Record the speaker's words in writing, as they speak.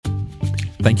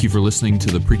Thank you for listening to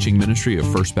the preaching ministry of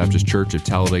First Baptist Church of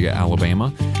Talladega,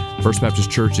 Alabama. First Baptist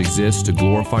Church exists to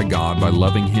glorify God by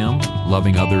loving Him,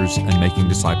 loving others, and making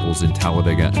disciples in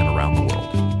Talladega and around the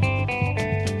world.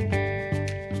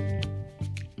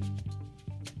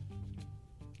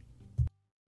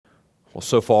 Well,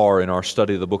 so far in our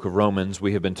study of the book of Romans,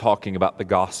 we have been talking about the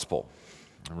gospel.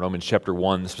 Romans chapter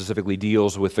 1 specifically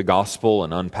deals with the gospel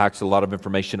and unpacks a lot of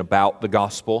information about the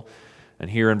gospel. And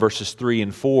here in verses 3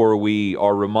 and 4, we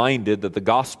are reminded that the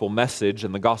gospel message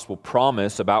and the gospel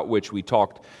promise about which we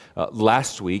talked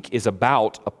last week is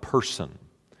about a person.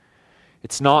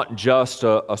 It's not just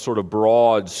a sort of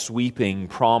broad, sweeping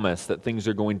promise that things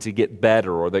are going to get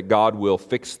better or that God will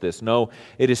fix this. No,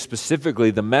 it is specifically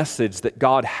the message that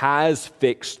God has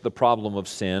fixed the problem of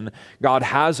sin. God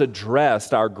has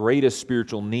addressed our greatest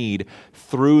spiritual need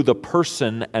through the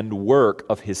person and work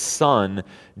of His Son,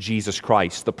 Jesus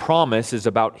Christ. The promise is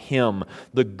about Him.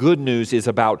 The good news is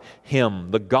about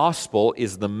Him. The gospel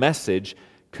is the message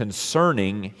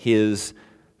concerning His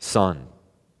Son.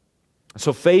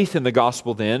 So faith in the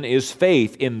gospel then is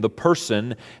faith in the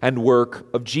person and work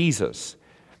of Jesus.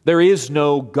 There is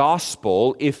no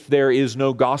gospel if there is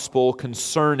no gospel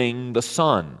concerning the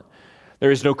Son.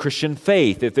 There is no Christian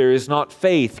faith if there is not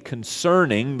faith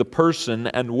concerning the person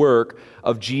and work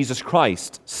of Jesus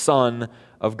Christ, Son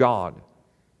of God.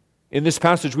 In this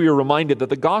passage we are reminded that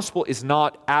the gospel is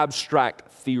not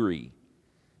abstract theory.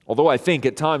 Although I think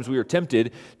at times we are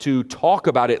tempted to talk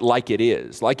about it like it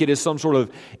is some sort of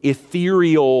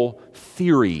ethereal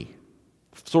theory,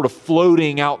 sort of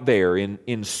floating out there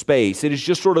in space. It is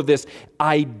just sort of this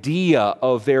idea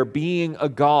of there being a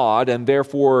God and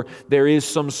therefore there is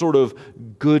some sort of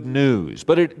good news.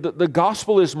 But the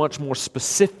gospel is much more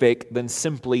specific than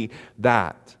simply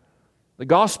that. The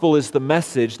gospel is the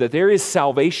message that there is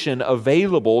salvation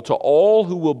available to all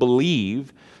who will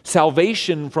believe,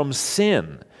 salvation from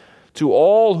sin, to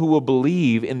all who will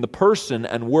believe in the person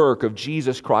and work of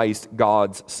Jesus Christ,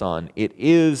 God's Son. It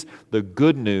is the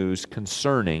good news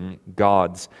concerning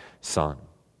God's Son.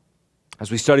 As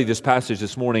we study this passage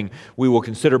this morning, we will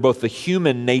consider both the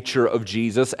human nature of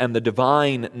Jesus and the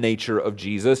divine nature of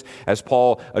Jesus as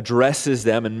Paul addresses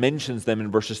them and mentions them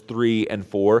in verses 3 and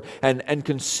 4, and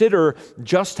consider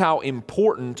just how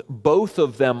important both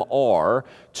of them are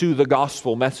to the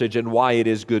gospel message and why it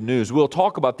is good news. We'll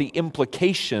talk about the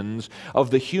implications of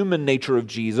the human nature of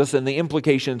Jesus and the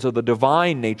implications of the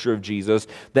divine nature of Jesus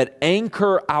that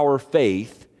anchor our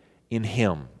faith in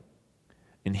Him,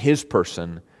 in His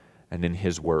person, and in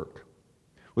His work.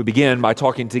 We begin by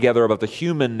talking together about the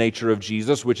human nature of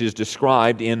Jesus, which is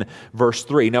described in verse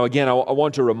 3. Now again, I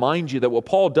want to remind you that what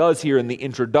Paul does here in the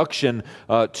introduction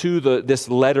to this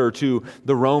letter to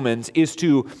the Romans is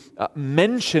to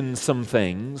mention some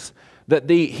things that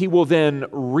he will then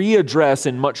readdress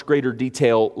in much greater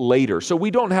detail later. So we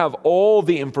don't have all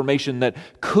the information that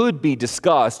could be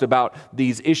discussed about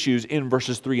these issues in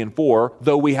verses 3 and 4,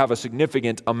 though we have a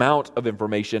significant amount of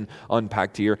information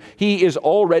unpacked here. He is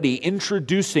already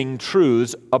introducing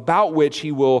truths about which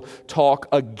he will talk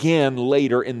again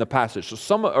later in the passage. So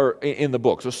some are in the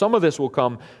book. So some of this will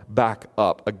come back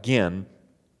up again.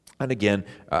 And again,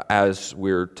 as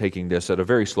we're taking this at a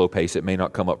very slow pace, it may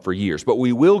not come up for years. But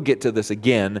we will get to this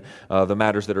again, the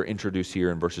matters that are introduced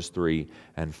here in verses 3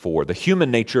 and 4. The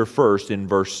human nature first in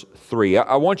verse 3.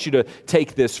 I want you to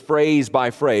take this phrase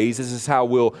by phrase. This is how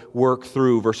we'll work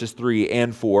through verses 3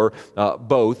 and 4,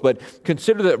 both. But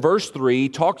consider that verse 3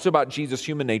 talks about Jesus'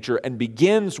 human nature and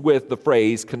begins with the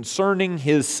phrase, concerning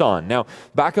His Son. Now,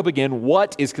 back up again.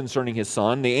 What is concerning His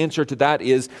Son? The answer to that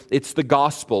is, it's the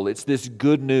gospel. It's this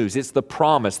good news. It's the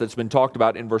promise that's been talked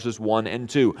about in verses 1 and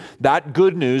 2. That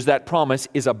good news, that promise,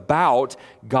 is about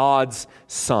God's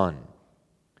Son.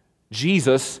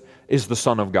 Jesus is the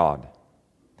Son of God.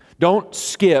 Don't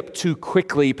skip too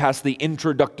quickly past the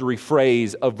introductory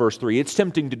phrase of verse 3. It's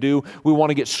tempting to do. We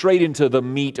want to get straight into the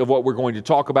meat of what we're going to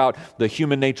talk about, the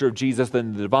human nature of Jesus,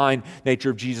 then the divine nature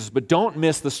of Jesus. But don't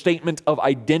miss the statement of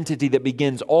identity that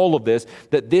begins all of this,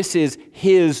 that this is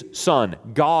His Son,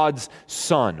 God's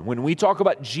Son. When we talk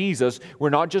about Jesus,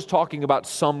 we're not just talking about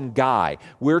some guy.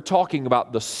 We're talking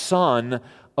about the Son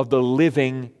of the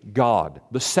living God,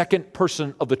 the second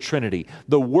person of the Trinity,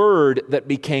 the Word that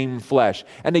became flesh.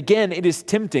 And again, it is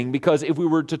tempting because if we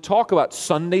were to talk about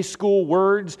Sunday school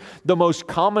words, the most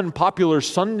common popular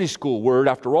Sunday school word,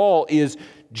 after all, is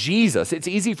Jesus. It's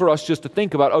easy for us just to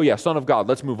think about, oh yeah, Son of God,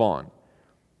 let's move on.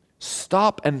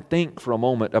 Stop and think for a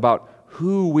moment about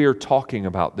who we're talking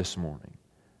about this morning.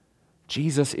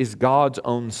 Jesus is God's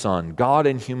own Son, God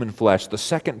in human flesh, the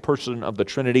second person of the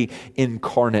Trinity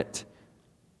incarnate.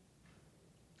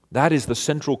 That is the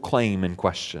central claim in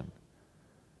question.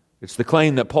 It's the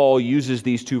claim that Paul uses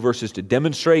these two verses to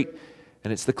demonstrate,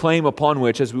 and it's the claim upon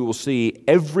which, as we will see,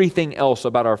 everything else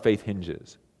about our faith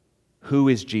hinges. Who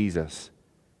is Jesus?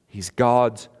 He's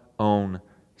God's own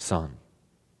Son.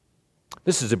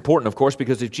 This is important, of course,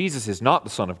 because if Jesus is not the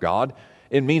Son of God,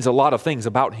 it means a lot of things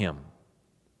about Him.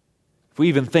 If we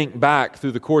even think back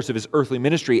through the course of His earthly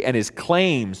ministry and His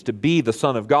claims to be the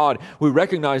Son of God, we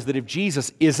recognize that if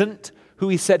Jesus isn't who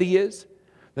He said He is,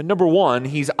 then number one,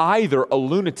 He's either a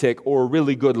lunatic or a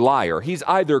really good liar. He's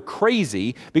either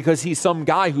crazy because He's some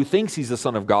guy who thinks He's the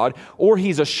Son of God, or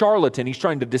He's a charlatan. He's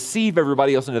trying to deceive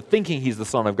everybody else into thinking He's the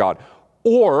Son of God.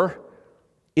 Or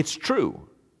it's true,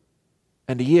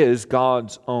 and He is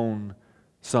God's own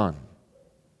Son.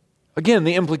 Again,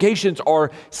 the implications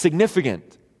are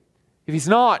significant. If He's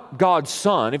not God's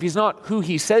Son, if He's not who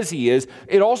He says He is,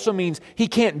 it also means He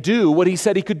can't do what He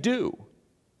said He could do.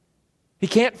 He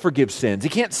can't forgive sins.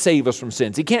 He can't save us from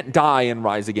sins. He can't die and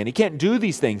rise again. He can't do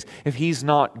these things if He's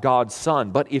not God's Son.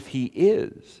 But if He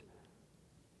is,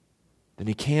 then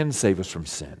He can save us from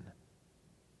sin.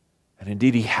 And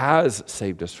indeed, He has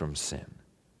saved us from sin.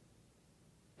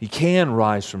 He can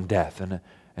rise from death, and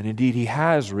indeed He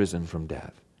has risen from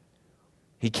death.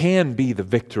 He can be the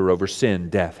victor over sin,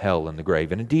 death, hell, and the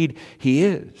grave, and indeed He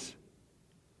is.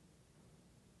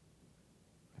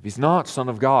 If He's not Son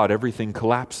of God, everything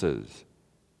collapses.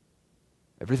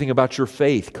 Everything about your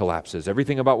faith collapses.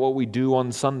 Everything about what we do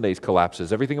on Sundays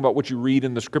collapses. Everything about what you read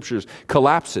in the Scriptures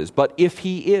collapses. But if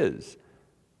He is,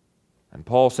 and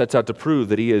Paul sets out to prove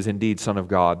that He is indeed Son of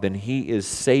God, then He is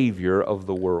Savior of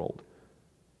the world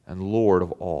and Lord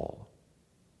of all.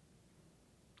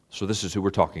 So this is who we're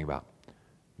talking about.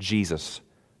 Jesus,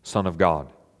 Son of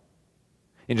God.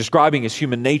 In describing His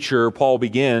human nature, Paul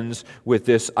begins with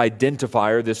this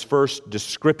identifier, this first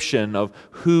description of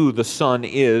who the Son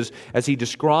is, as he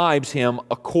describes Him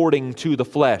according to the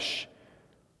flesh.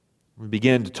 We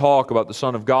begin to talk about the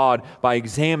Son of God by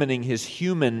examining His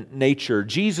human nature.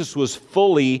 Jesus was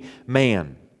fully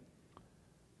man.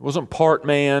 He wasn't part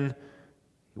man.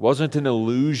 He wasn't an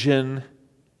illusion.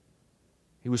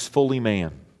 He was fully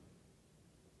man.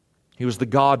 He was the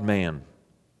God-man,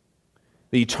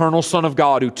 the eternal Son of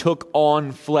God who took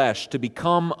on flesh to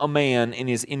become a man in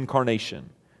His incarnation.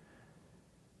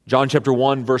 John chapter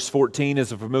 1, verse 14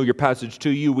 is a familiar passage to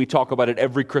you. We talk about it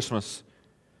every Christmas.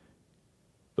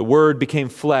 The Word became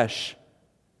flesh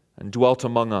and dwelt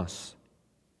among us.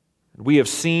 We have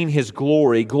seen His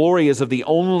glory. Glory is of the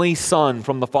only Son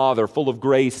from the Father, full of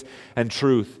grace and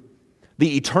truth.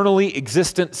 The eternally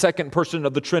existent second person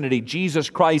of the Trinity,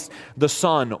 Jesus Christ, the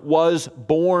Son, was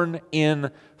born in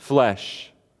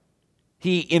flesh.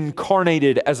 He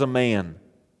incarnated as a man,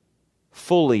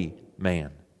 fully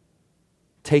man,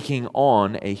 taking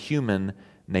on a human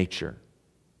nature.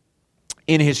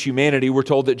 In His humanity, we're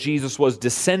told that Jesus was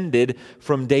descended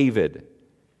from David.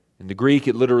 In the Greek,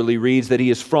 it literally reads that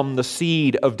He is from the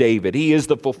seed of David. He is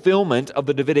the fulfillment of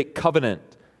the Davidic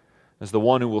covenant, as the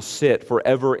one who will sit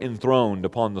forever enthroned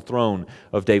upon the throne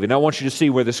of David. Now I want you to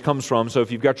see where this comes from, so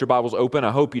if you've got your Bibles open,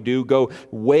 I hope you do, go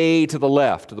way to the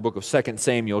left to the book of 2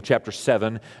 Samuel chapter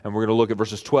 7, and we're going to look at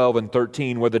verses 12 and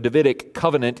 13, where the Davidic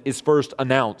covenant is first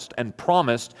announced and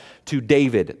promised to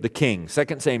David, the king. 2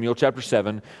 Samuel chapter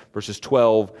 7, verses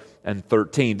 12 and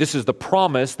 13. This is the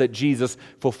promise that Jesus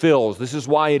fulfills. This is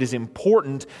why it is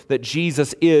important that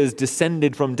Jesus is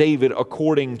descended from David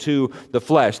according to the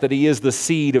flesh, that He is the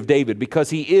seed of David, because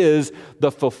He is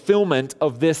the fulfillment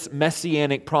of this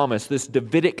messianic promise, this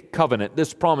Davidic covenant,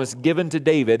 this promise given to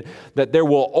David that there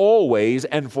will always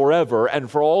and forever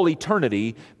and for all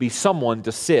eternity be someone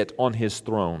to sit on His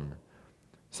throne.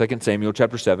 2 Samuel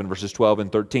chapter 7, verses 12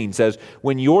 and 13 says,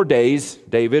 "When your days,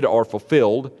 David, are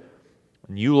fulfilled,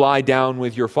 and you lie down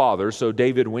with your father, so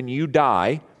David, when you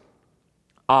die,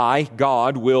 I,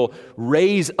 God, will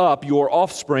raise up your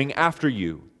offspring after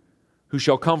you, who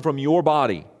shall come from your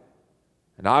body,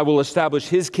 and I will establish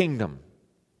his kingdom.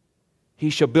 He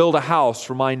shall build a house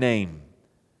for my name,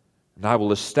 and I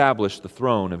will establish the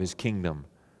throne of his kingdom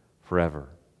forever."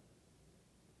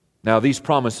 Now, these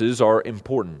promises are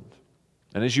important.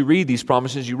 And as you read these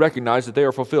promises, you recognize that they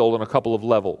are fulfilled on a couple of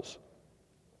levels.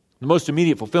 The most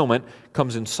immediate fulfillment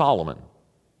comes in Solomon.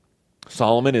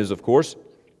 Solomon is, of course,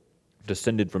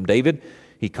 descended from David.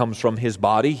 He comes from his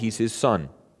body. He's his son.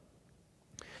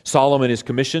 Solomon is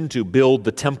commissioned to build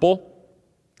the temple,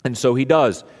 and so he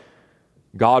does.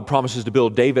 God promises to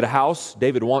build David a house.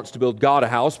 David wants to build God a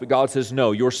house, but God says,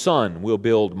 "No, your son will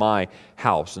build my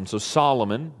house." And so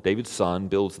Solomon, David's son,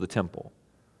 builds the temple.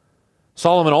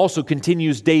 Solomon also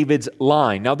continues David's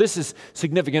line. Now, this is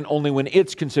significant only when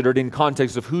it's considered in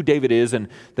context of who David is and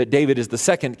that David is the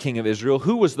second king of Israel.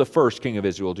 Who was the first king of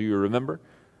Israel? Do you remember?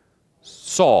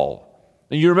 Saul.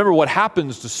 And you remember what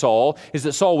happens to Saul is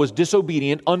that Saul was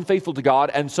disobedient, unfaithful to God,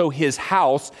 and so his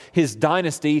house, his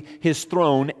dynasty, his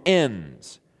throne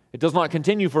ends. It does not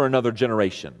continue for another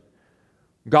generation.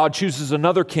 God chooses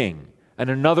another king and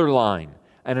another line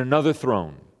and another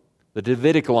throne. The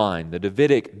Davidic line, the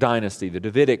Davidic dynasty, the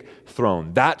Davidic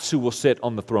throne. That's who will sit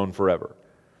on the throne forever.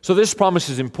 So this promise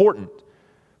is important.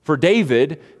 For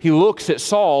David, he looks at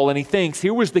Saul and he thinks,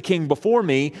 here was the king before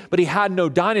me, but he had no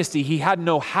dynasty, he had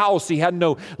no house, he had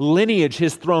no lineage,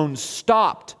 his throne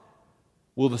stopped.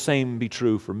 Will the same be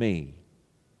true for me?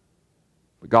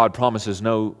 But God promises,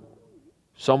 no,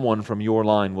 someone from your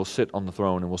line will sit on the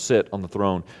throne and will sit on the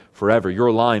throne forever.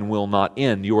 Your line will not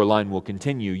end. Your line will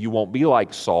continue. You won't be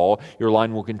like Saul. Your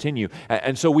line will continue.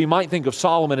 And so we might think of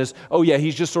Solomon as, oh yeah,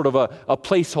 he's just sort of a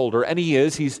placeholder. And he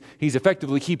is. He's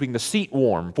effectively keeping the seat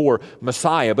warm for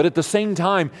Messiah. But at the same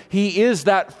time, he is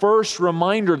that first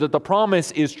reminder that the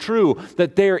promise is true,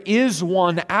 that there is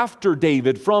one after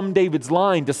David from David's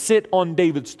line to sit on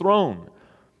David's throne.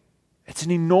 It's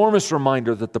an enormous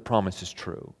reminder that the promise is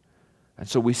true. And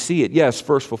so we see it, yes,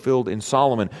 first fulfilled in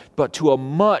Solomon, but to a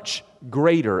much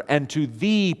greater and to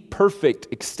the perfect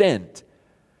extent,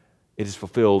 it is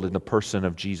fulfilled in the person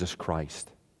of Jesus Christ.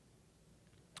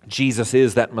 Jesus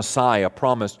is that Messiah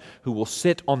promised who will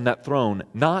sit on that throne,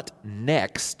 not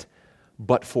next,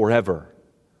 but forever,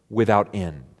 without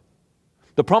end.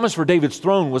 The promise for David's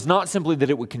throne was not simply that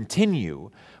it would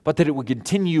continue, but that it would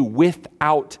continue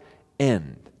without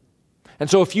end. And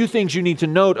so a few things you need to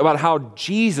note about how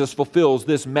Jesus fulfills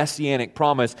this messianic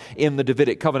promise in the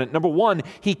Davidic covenant. Number one,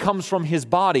 he comes from his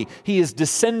body. He is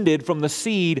descended from the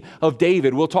seed of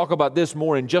David. We'll talk about this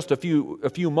more in just a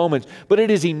few moments. But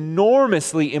it is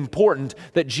enormously important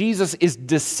that Jesus is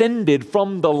descended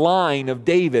from the line of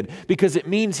David because it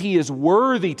means he is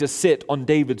worthy to sit on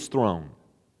David's throne.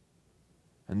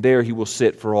 And there he will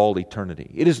sit for all eternity.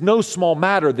 It is no small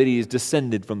matter that he is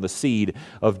descended from the seed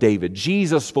of David.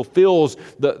 Jesus fulfills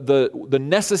the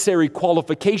necessary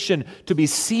qualification to be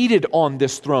seated on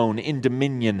this throne in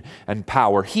dominion and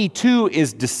power. He too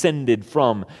is descended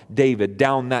from David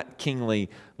down that kingly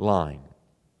line.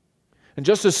 And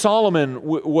just as Solomon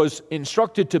was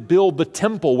instructed to build the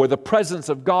temple where the presence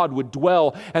of God would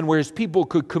dwell and where his people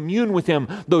could commune with him,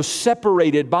 though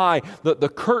separated by the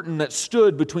curtain that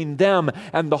stood between them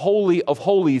and the Holy of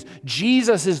Holies,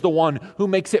 Jesus is the one who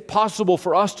makes it possible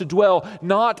for us to dwell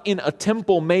not in a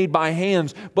temple made by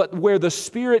hands, but where the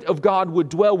Spirit of God would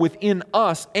dwell within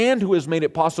us, and who has made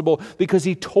it possible because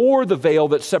he tore the veil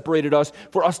that separated us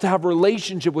for us to have a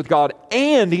relationship with God,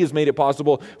 and he has made it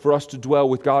possible for us to dwell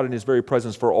with God in his very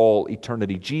presence for all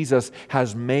eternity. Jesus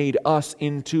has made us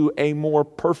into a more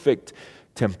perfect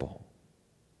temple.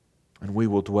 And we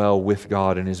will dwell with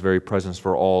God in his very presence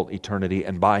for all eternity.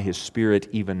 And by his Spirit,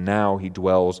 even now, he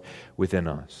dwells within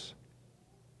us.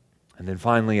 And then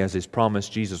finally, as is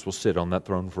promised, Jesus will sit on that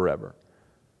throne forever.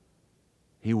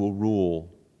 He will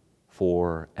rule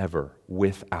forever,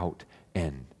 without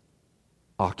end,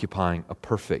 occupying a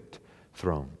perfect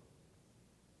throne.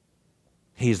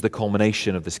 He is the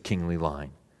culmination of this kingly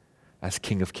line as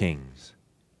King of Kings.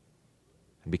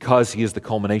 And because he is the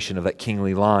culmination of that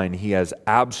kingly line, he has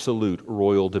absolute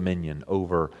royal dominion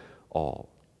over all.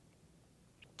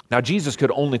 Now, Jesus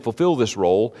could only fulfill this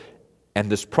role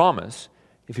and this promise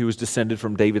if he was descended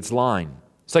from David's line.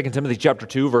 2 Timothy chapter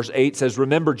 2, verse 8 says,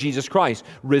 "Remember Jesus Christ,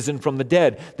 risen from the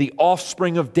dead, the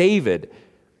offspring of David,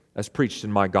 as preached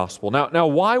in my gospel." Now,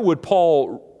 why would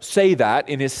Paul say that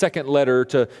in his second letter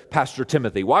to Pastor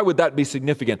Timothy? Why would that be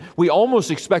significant? We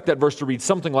almost expect that verse to read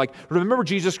something like, "Remember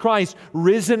Jesus Christ,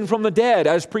 risen from the dead,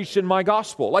 as preached in my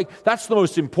gospel." Like, that's the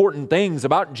most important things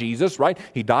about Jesus, right?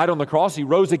 He died on the cross, he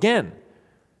rose again.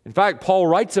 In fact, Paul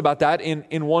writes about that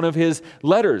in one of his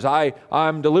letters.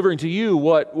 I'm delivering to you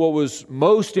what was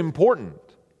most important.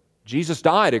 Jesus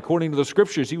died according to the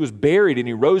Scriptures. He was buried and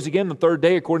he rose again the third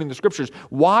day according to the Scriptures.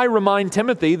 Why remind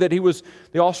Timothy that he was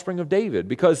the offspring of David?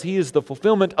 Because he is the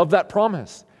fulfillment of that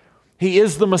promise. He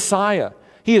is the Messiah.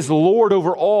 He is Lord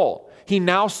over all. He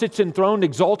now sits enthroned,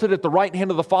 exalted at the right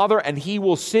hand of the Father, and he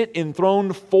will sit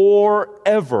enthroned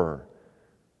forever.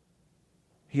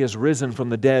 He has risen from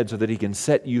the dead so that he can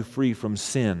set you free from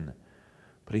sin.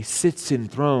 But he sits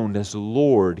enthroned as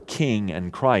Lord, King,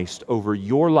 and Christ over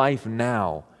your life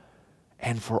now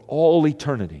and for all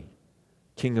eternity,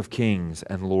 King of Kings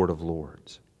and Lord of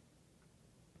Lords.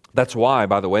 That's why,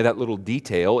 by the way, that little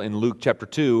detail in Luke chapter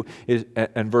 2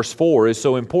 and verse 4 is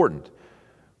so important.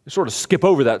 sort of skip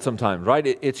over that sometimes,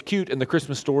 right? It's cute in the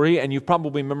Christmas story, and you've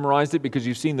probably memorized it because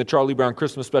you've seen the Charlie Brown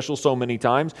Christmas special so many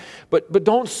times. But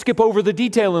don't skip over the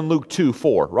detail in Luke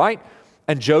 2:4, right?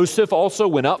 And Joseph also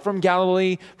went up from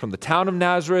Galilee, from the town of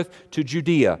Nazareth to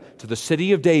Judea, to the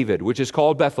city of David, which is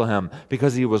called Bethlehem,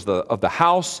 because he was of the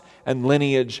house and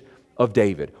lineage of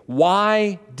David.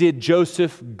 Why did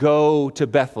Joseph go to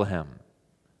Bethlehem?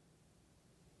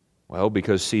 Well,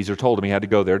 because Caesar told him he had to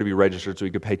go there to be registered so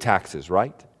he could pay taxes,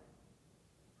 right?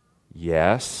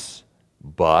 Yes,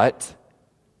 but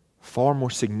far more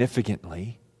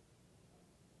significantly,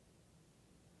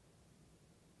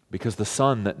 because the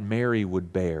son that Mary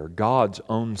would bear, God's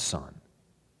own son,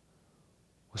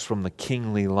 was from the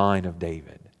kingly line of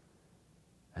David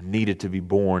and needed to be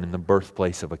born in the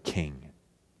birthplace of a king,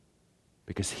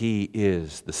 because he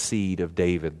is the seed of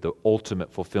David, the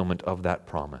ultimate fulfillment of that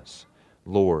promise.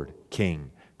 Lord,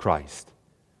 King, Christ,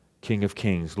 King of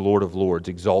kings, Lord of lords,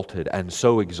 exalted and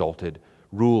so exalted,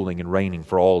 ruling and reigning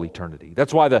for all eternity.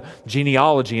 That's why the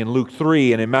genealogy in Luke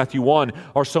 3 and in Matthew 1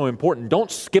 are so important.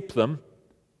 Don't skip them.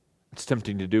 It's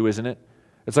tempting to do, isn't it?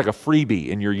 It's like a freebie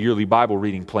in your yearly Bible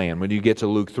reading plan when you get to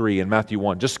Luke 3 and Matthew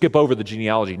 1. Just skip over the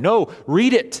genealogy. No,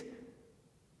 read it.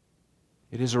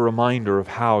 It is a reminder of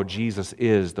how Jesus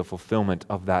is the fulfillment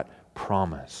of that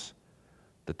promise,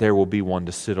 that there will be one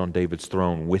to sit on David's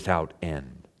throne without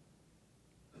end.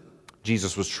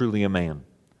 Jesus was truly a man.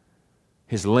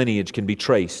 His lineage can be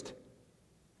traced.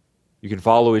 You can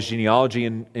follow his genealogy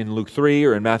in Luke 3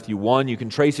 or in Matthew 1. You can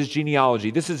trace his genealogy.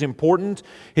 This is important.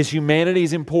 His humanity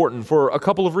is important for a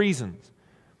couple of reasons.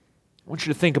 I want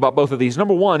you to think about both of these.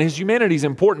 Number one, his humanity is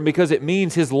important because it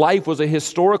means his life was a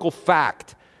historical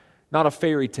fact, not a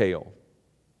fairy tale.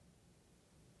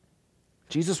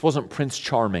 Jesus wasn't Prince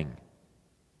Charming.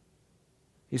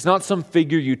 He's not some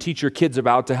figure you teach your kids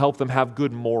about to help them have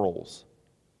good morals.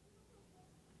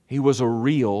 He was a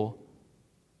real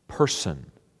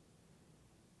person.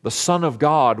 The Son of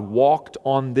God walked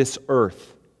on this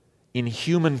earth in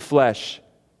human flesh.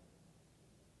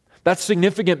 That's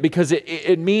significant because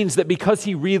it means that because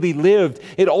he really lived,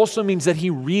 it also means that he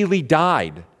really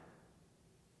died.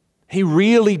 He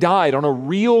really died on a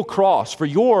real cross for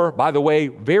your, by the way,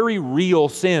 very real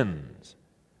sins.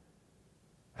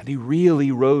 And he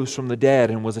really rose from the dead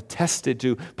and was attested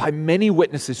to by many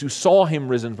witnesses who saw him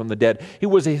risen from the dead. He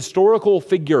was a historical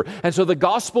figure. And so the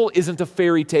gospel isn't a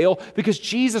fairy tale because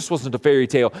Jesus wasn't a fairy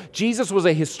tale. Jesus was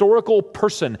a historical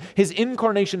person. His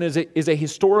incarnation is a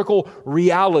historical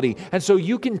reality. And so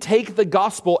you can take the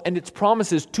gospel and its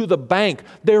promises to the bank.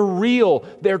 They're real.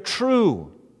 They're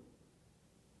true.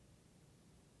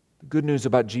 The good news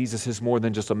about Jesus is more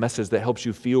than just a message that helps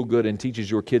you feel good and teaches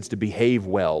your kids to behave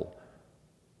well.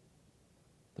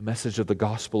 The message of the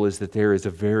gospel is that there is a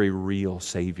very real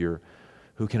Savior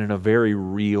who can in a very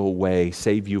real way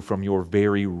save you from your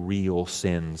very real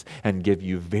sins and give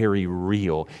you very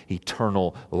real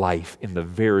eternal life in the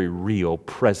very real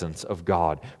presence of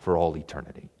God for all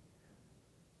eternity.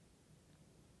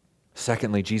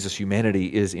 Secondly, Jesus'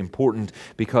 humanity is important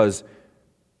because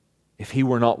if he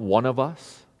were not one of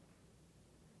us,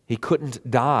 he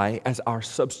couldn't die as our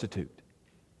substitute.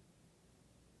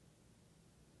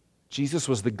 Jesus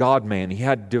was the God-man. He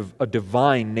had a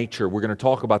divine nature. We're going to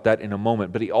talk about that in a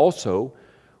moment. But he also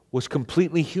was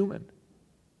completely human.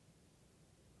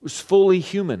 He was fully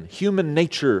human, human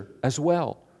nature as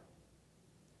well.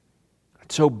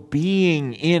 So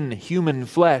being in human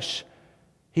flesh,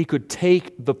 he could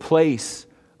take the place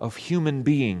of human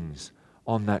beings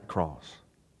on that cross.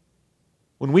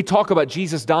 When we talk about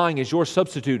Jesus dying as your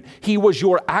substitute, he was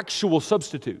your actual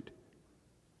substitute.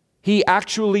 He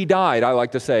actually died, I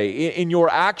like to say, in your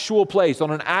actual place,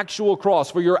 on an actual cross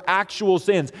for your actual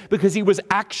sins, because he was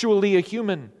actually a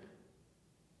human.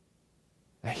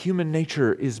 A human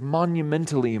nature is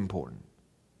monumentally important.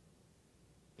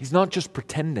 He's not just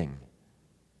pretending.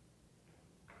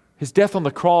 His death on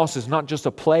the cross is not just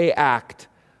a play act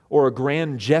or a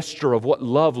grand gesture of what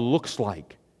love looks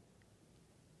like.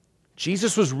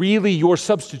 Jesus was really your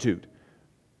substitute.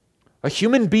 A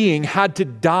human being had to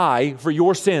die for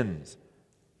your sins.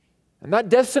 And that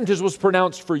death sentence was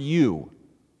pronounced for you.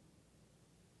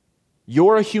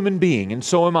 You're a human being, and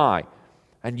so am I.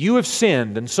 And you have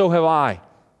sinned, and so have I.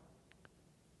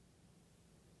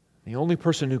 The only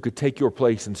person who could take your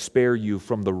place and spare you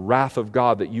from the wrath of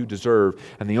God that you deserve,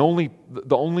 and the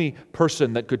only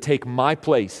person that could take my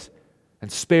place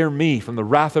and spare me from the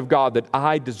wrath of God that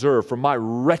I deserve from my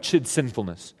wretched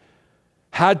sinfulness,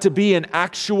 had to be an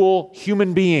actual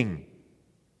human being.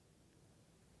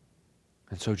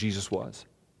 And so Jesus was.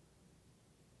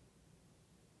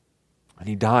 And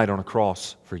he died on a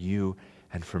cross for you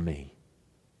and for me.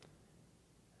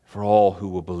 for all who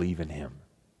will believe in Him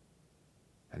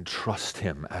and trust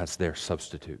Him as their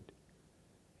substitute,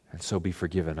 and so be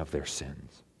forgiven of their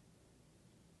sins.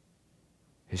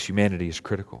 His humanity is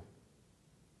critical.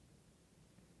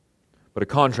 But a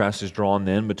contrast is drawn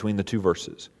then between the two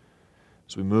verses.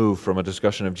 As we move from a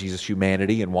discussion of Jesus'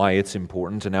 humanity and why it's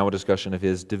important to now a discussion of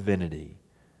His divinity,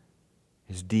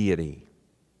 His deity,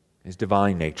 His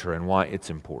divine nature, and why it's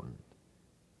important.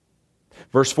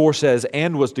 Verse 4 says,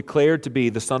 "And was declared to be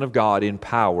the Son of God in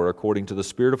power according to the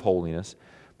Spirit of holiness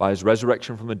by His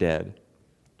resurrection from the dead,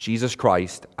 Jesus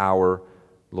Christ our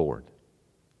Lord."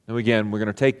 Now again, we're going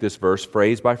to take this verse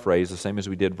phrase by phrase, the same as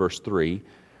we did verse 3.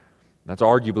 That's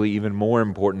arguably even more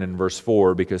important in verse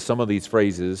 4 because some of these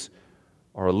phrases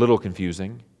are a little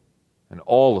confusing, and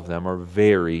all of them are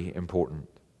very important.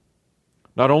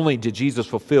 Not only did Jesus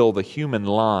fulfill the human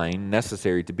line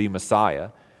necessary to be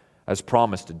Messiah, as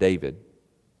promised to David,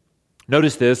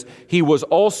 notice this, He was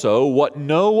also what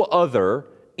no other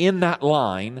in that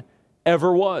line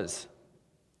ever was.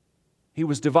 He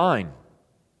was divine.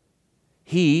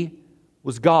 He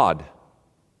was God.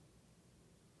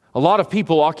 A lot of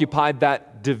people occupied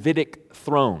that Davidic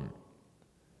throne.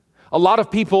 A lot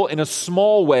of people in a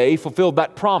small way fulfilled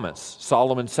that promise.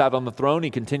 Solomon sat on the throne, he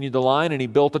continued the line, and he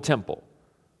built a temple.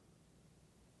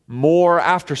 More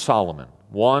after Solomon,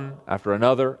 one after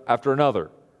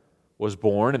another, was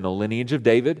born in the lineage of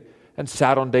David and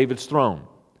sat on David's throne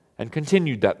and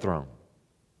continued that throne.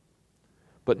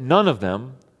 But none of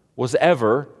them was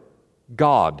ever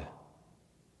God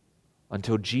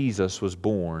until Jesus was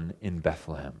born in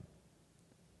Bethlehem.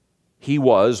 He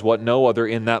was what no other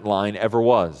in that line ever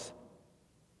was,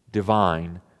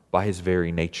 divine by His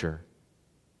very nature.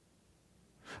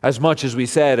 As much as we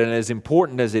said, and as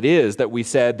important as it is that we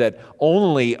said that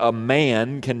only a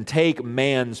man can take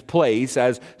man's place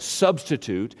as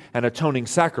substitute and atoning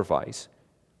sacrifice,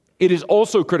 it is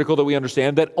also critical that we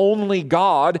understand that only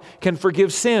God can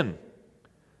forgive sin.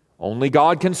 Only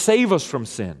God can save us from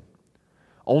sin.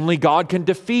 Only God can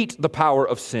defeat the power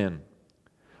of sin.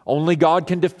 Only God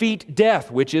can defeat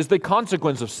death, which is the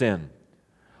consequence of sin.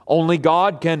 Only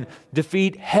God can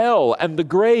defeat hell and the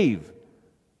grave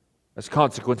as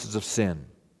consequences of sin.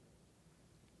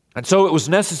 And so it was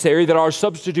necessary that our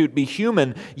substitute be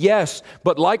human, yes,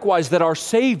 but likewise that our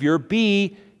Savior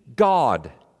be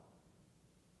God.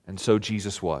 And so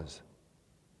Jesus was.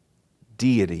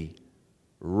 Deity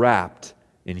wrapped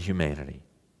in humanity.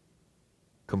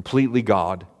 Completely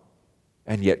God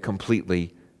and yet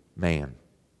completely man.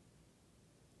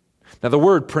 Now the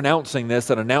word pronouncing this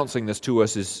and announcing this to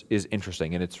us is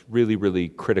interesting, and it's really, really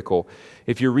critical.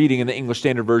 If you're reading in the English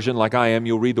Standard Version like I am,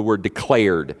 you'll read the word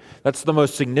declared. That's the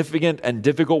most significant and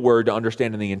difficult word to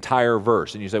understand in the entire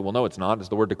verse. And you say, well, no, it's not. It's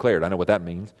the word declared. I know what that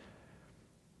means.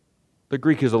 The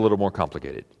Greek is a little more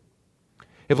complicated.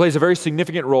 It plays a very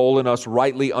significant role in us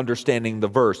rightly understanding the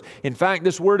verse. In fact,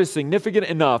 this word is significant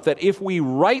enough that if we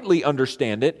rightly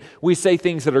understand it, we say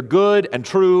things that are good and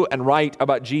true and right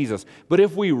about Jesus. But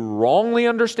if we wrongly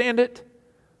understand it,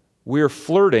 we're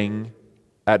flirting,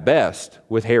 at best,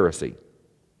 with heresy.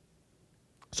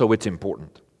 So it's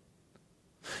important.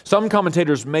 Some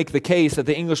commentators make the case that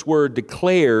the English word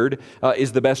declared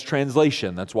is the best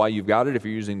translation. That's why you've got it if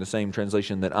you're using the same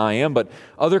translation that I am. But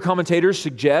other commentators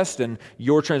suggest, and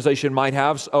your translation might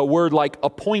have, a word like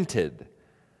appointed.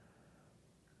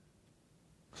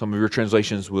 Some of your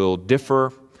translations will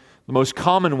differ. The most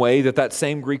common way that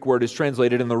same Greek word is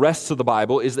translated in the rest of the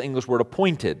Bible is the English word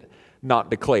appointed, not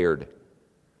declared.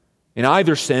 In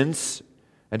either sense,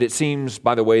 and it seems,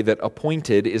 by the way, that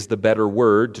appointed is the better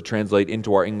word to translate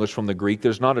into our English from the Greek.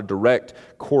 There's not a direct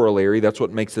corollary. That's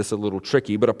what makes this a little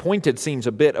tricky. But appointed seems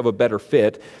a bit of a better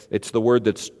fit. It's the word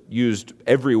that's used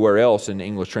everywhere else in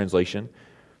English translation.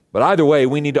 But either way,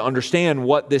 we need to understand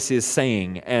what this is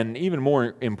saying, and even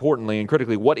more importantly and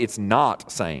critically, what it's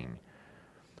not saying.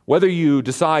 Whether you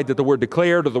decide that the word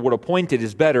declared or the word appointed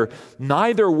is better,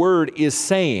 neither word is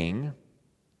saying,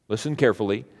 listen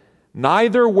carefully,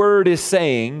 neither word is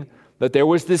saying that there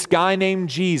was this guy named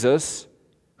Jesus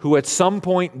who at some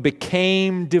point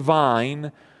became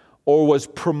divine or was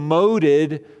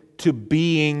promoted to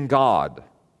being God.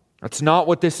 That's not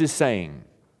what this is saying.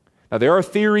 Now, there are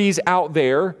theories out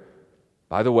there,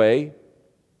 by the way,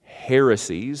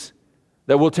 heresies,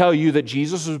 that will tell you that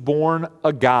Jesus was born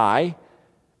a guy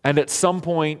and at some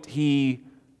point he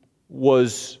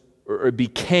was or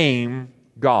became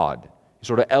God. He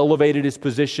sort of elevated his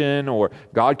position, or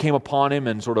God came upon him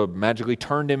and sort of magically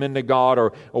turned him into God,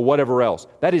 or whatever else.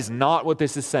 That is not what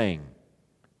this is saying.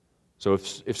 So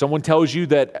if someone tells you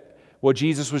that, well,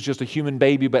 Jesus was just a human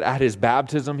baby, but at his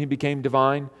baptism he became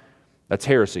divine, that's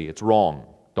heresy. It's wrong.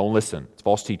 Don't listen. It's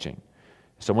false teaching.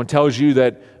 Someone tells you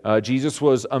that Jesus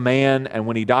was a man, and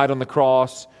when he died on the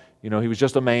cross, he was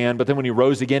just a man, but then when he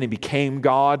rose again, he became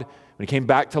God. When he came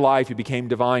back to life, he became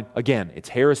divine. Again, it's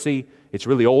heresy. It's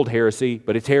really old heresy,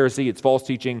 but it's heresy. It's false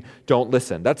teaching. Don't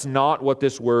listen. That's not what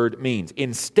this word means.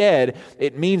 Instead,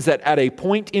 it means that at a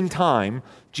point in time,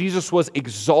 Jesus was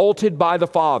exalted by the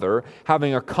Father,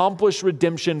 having accomplished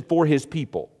redemption for his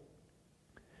people.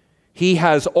 He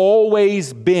has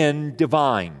always been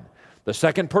divine. The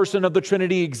second person of the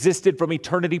Trinity existed from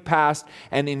eternity past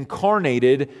and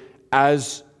incarnated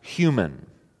as human.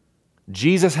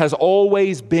 Jesus has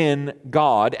always been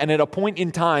God, and at a point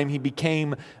in time, he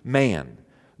became man.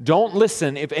 Don't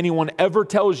listen if anyone ever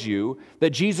tells you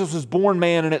that Jesus was born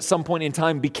man and at some point in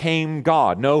time became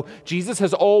God. No, Jesus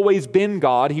has always been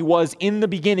God. He was in the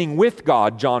beginning with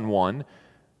God, John 1.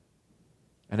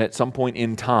 And at some point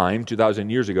in time, 2,000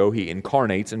 years ago, he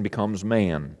incarnates and becomes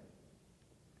man.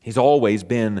 He's always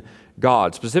been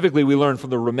God. Specifically, we learn from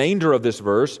the remainder of this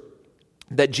verse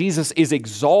that Jesus is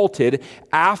exalted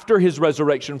after his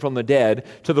resurrection from the dead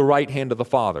to the right hand of the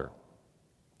Father.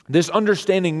 This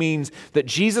understanding means that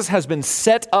Jesus has been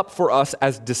set up for us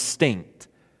as distinct.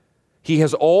 He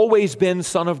has always been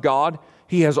Son of God.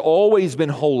 He has always been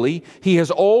holy. He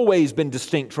has always been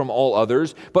distinct from all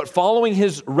others. But following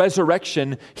his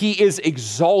resurrection, he is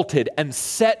exalted and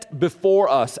set before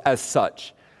us as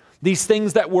such. These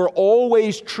things that were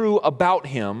always true about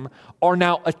him are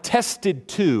now attested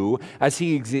to as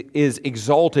he is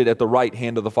exalted at the right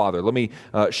hand of the Father. Let me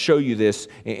show you this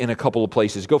in a couple of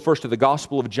places. Go first to the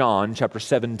Gospel of John, chapter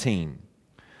 17.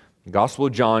 The Gospel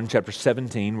of John, chapter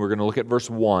 17, we're going to look at verse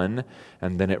 1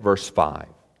 and then at verse 5.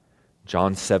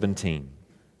 John 17.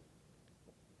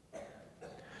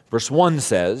 Verse 1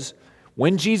 says,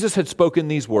 "When Jesus had spoken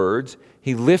these words,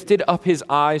 he lifted up his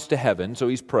eyes to heaven," so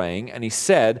he's praying, "and he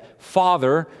said,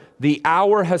 'Father, the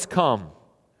hour has come.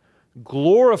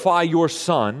 Glorify your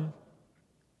Son,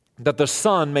 that the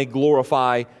Son may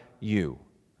glorify you.'"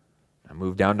 I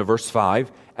move down to verse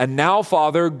 5. "And now,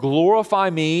 Father, glorify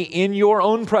me in your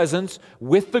own presence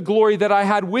with the glory that I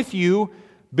had with you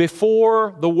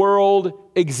before the world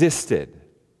existed."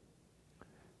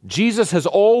 Jesus has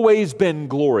always been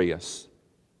glorious.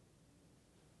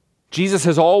 Jesus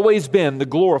has always been the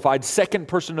glorified second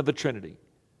person of the Trinity.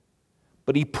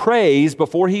 But he prays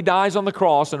before he dies on the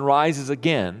cross and rises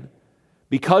again,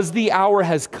 because the hour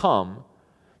has come,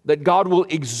 that God will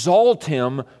exalt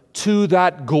him to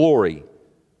that glory.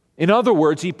 In other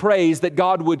words, he prays that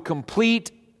God would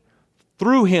complete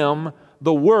through him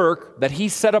the work that he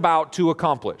set about to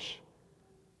accomplish.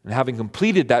 And having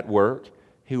completed that work,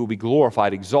 he will be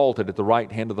glorified, exalted at the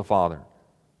right hand of the Father,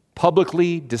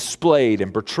 publicly displayed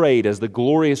and portrayed as the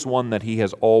glorious one that he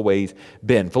has always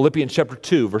been. Philippians chapter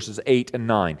 2, verses 8 and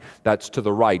 9. That's to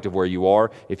the right of where you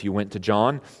are if you went to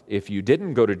John. If you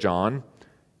didn't go to John,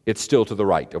 it's still to the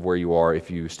right of where you are if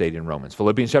you stayed in Romans.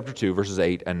 Philippians chapter 2, verses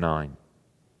 8 and 9.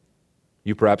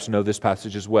 You perhaps know this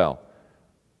passage as well.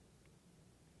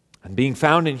 "And being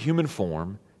found in human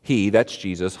form, he," that's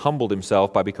Jesus, "humbled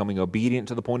himself by becoming obedient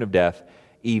to the point of death,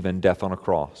 even death on a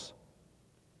cross.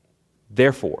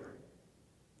 Therefore,"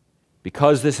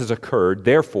 because this has occurred,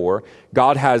 "therefore,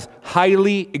 God has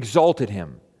highly exalted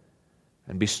him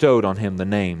and bestowed on him the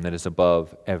name that is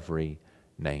above every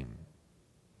name."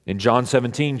 In John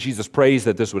 17, Jesus prays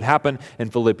that this would happen. In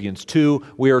Philippians 2,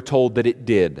 we are told that it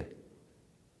did.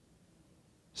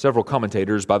 Several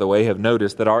commentators, by the way, have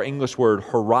noticed that our English word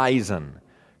horizon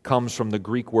comes from the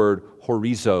Greek word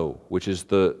horizo, which is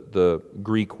the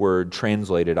Greek word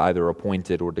translated either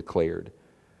appointed or declared.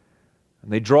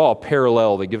 And they draw a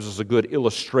parallel that gives us a good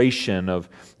illustration of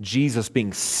Jesus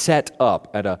being set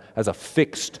up as a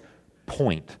fixed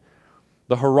point.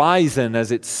 The horizon, as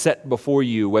it's set before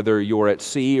you, whether you're at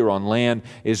sea or on land,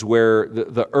 is where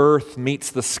the earth meets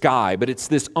the sky, but it's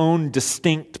this own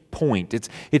distinct point.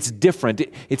 It's different.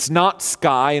 It's not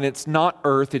sky and it's not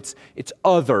earth. It's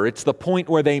other. It's the point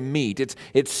where they meet.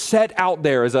 It's set out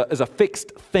there as a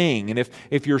fixed thing. And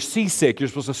if you're seasick, you're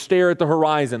supposed to stare at the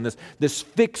horizon, this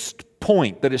fixed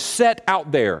point that is set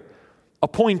out there,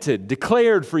 appointed,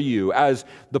 declared for you as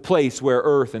the place where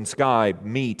earth and sky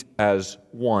meet as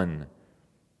one.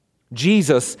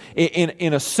 Jesus,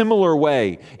 in a similar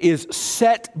way, is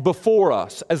set before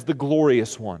us as the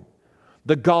glorious one,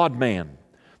 the God-man,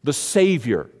 the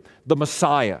Savior, the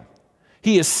Messiah.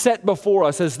 He is set before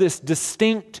us as this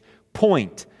distinct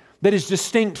point that is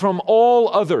distinct from all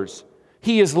others.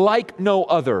 He is like no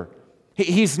other.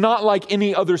 He's not like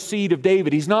any other seed of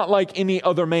David. He's not like any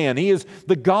other man. He is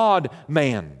the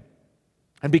God-man.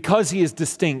 And because he is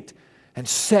distinct, and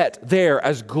set there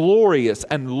as glorious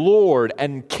and Lord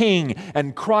and King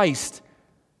and Christ,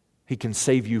 He can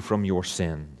save you from your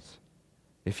sins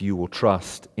if you will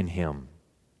trust in Him.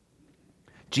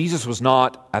 Jesus was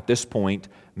not, at this point,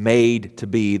 made to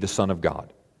be the Son of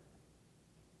God,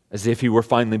 as if He were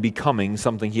finally becoming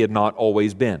something He had not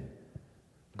always been.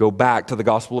 Go back to the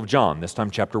Gospel of John, this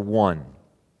time chapter 1.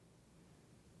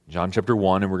 John chapter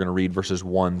 1, and we're going to read verses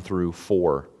 1 through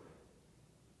 4.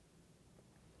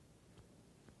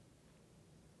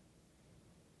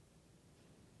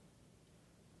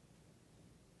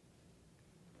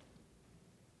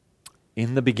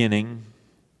 In the beginning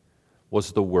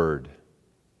was the Word.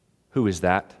 Who is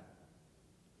that?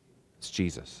 It's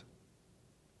Jesus.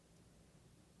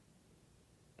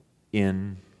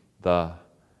 In the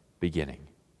beginning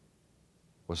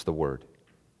was the Word.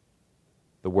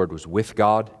 The Word was with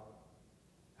God,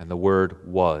 and the Word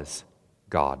was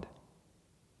God.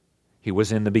 He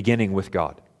was in the beginning with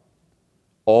God.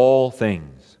 All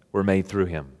things were made through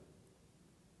Him,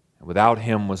 and without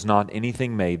Him was not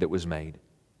anything made that was made.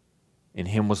 In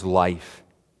Him was life,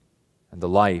 and the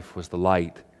life was the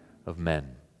light of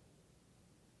men.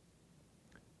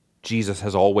 Jesus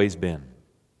has always been.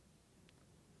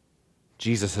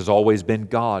 Jesus has always been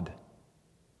God.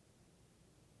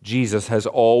 Jesus has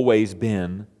always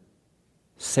been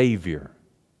Savior,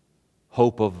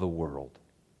 hope of the world.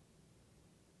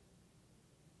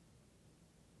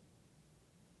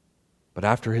 But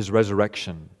after His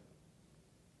resurrection,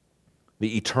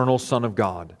 the eternal Son of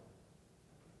God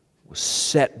was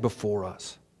set before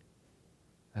us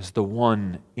as the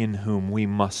one in whom we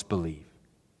must believe.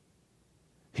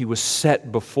 He was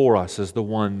set before us as the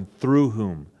one through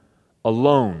whom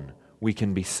alone we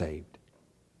can be saved.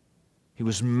 He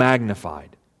was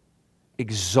magnified,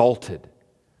 exalted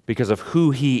because of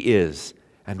who He is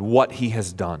and what He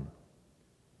has done.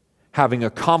 Having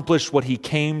accomplished what He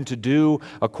came to do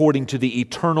according to the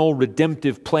eternal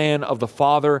redemptive plan of the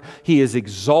Father, He is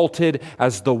exalted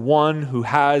as the one who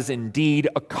has indeed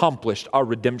accomplished our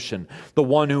redemption, the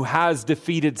one who has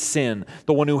defeated sin,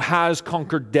 the one who has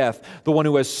conquered death, the one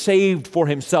who has saved for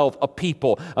Himself a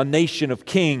people, a nation of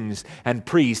kings and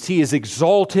priests. He is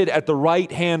exalted at the right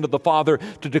hand of the Father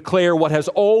to declare what has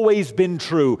always been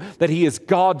true, that He is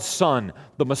God's Son,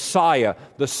 the Messiah,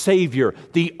 the Savior,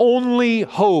 the only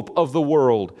hope of the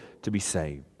world to be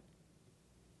saved.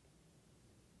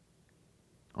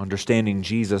 Understanding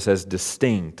Jesus as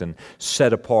distinct and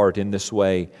set apart in this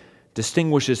way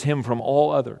distinguishes Him from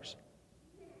all others.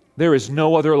 There is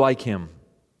no other like Him.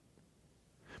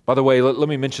 By the way, let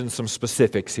me mention some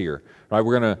specifics here. Right,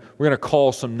 we're gonna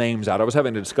call some names out. I was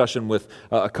having a discussion with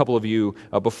a couple of you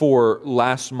before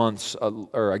last month's,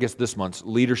 or I guess this month's,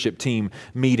 leadership team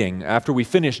meeting. After we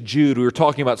finished Jude, we were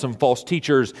talking about some false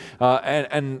teachers,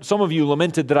 and some of you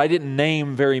lamented that I didn't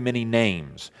name very many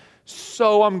names.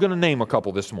 So I'm going to name a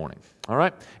couple this morning. All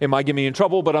right? It might get me in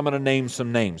trouble, but I'm going to name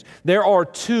some names. There are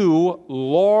two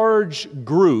large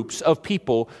groups of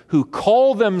people who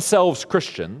call themselves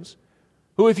Christians,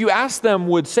 who, if you ask them,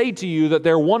 would say to you that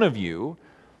they're one of you,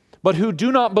 but who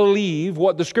do not believe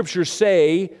what the Scriptures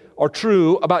say are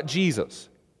true about Jesus.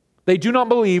 They do not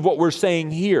believe what we're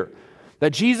saying here,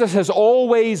 that Jesus has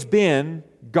always been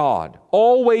God,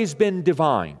 always been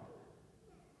divine.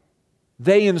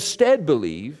 They instead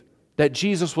believe that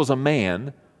Jesus was a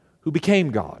man who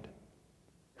became God.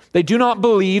 They do not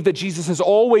believe that Jesus has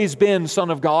always been Son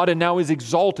of God and now is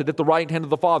exalted at the right hand of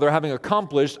the Father, having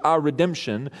accomplished our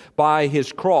redemption by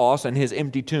His cross and His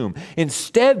empty tomb.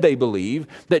 Instead, they believe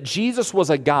that Jesus was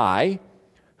a guy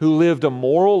who lived a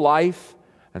moral life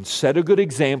and set a good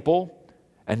example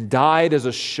and died as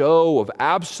a show of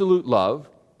absolute love.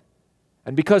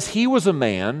 And because He was a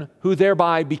man who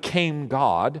thereby became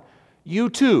God, you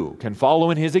too can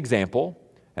follow in His example,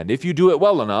 and if you do it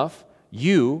well enough,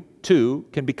 you too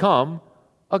can become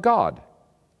a God.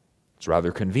 It's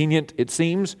rather convenient, it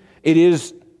seems. It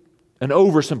is an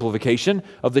oversimplification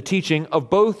of the teaching of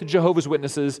both Jehovah's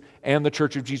Witnesses and the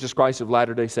Church of Jesus Christ of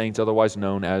Latter-day Saints, otherwise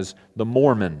known as the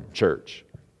Mormon Church.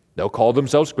 They'll call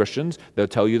themselves Christians. They'll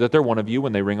tell you that they're one of you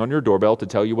when they ring on your doorbell to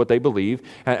tell you what they believe.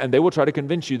 And they will try to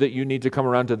convince you that you need to come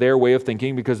around to their way of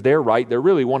thinking because they're right. They're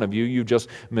really one of you. You just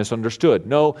misunderstood.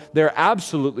 No, they're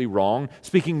absolutely wrong,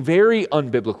 speaking very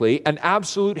unbiblically, an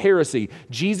absolute heresy.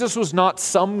 Jesus was not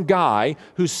some guy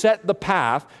who set the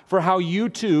path for how you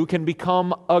too can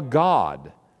become a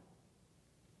God.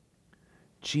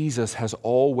 Jesus has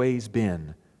always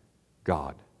been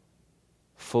God,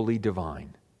 fully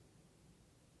divine.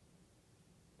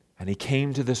 And He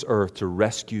came to this earth to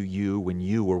rescue you when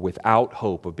you were without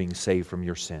hope of being saved from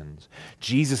your sins.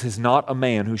 Jesus is not a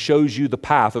man who shows you the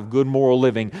path of good moral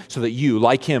living so that you,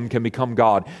 like Him, can become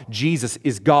God. Jesus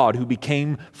is God who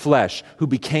became flesh, who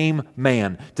became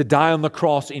man, to die on the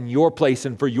cross in your place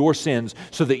and for your sins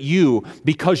so that you,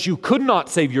 because you could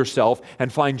not save yourself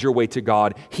and find your way to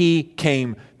God, He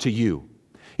came to you.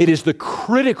 It is the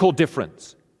critical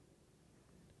difference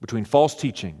between false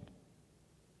teaching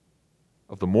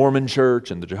of the Mormon Church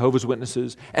and the Jehovah's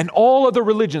Witnesses, and all other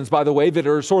religions, by the way, that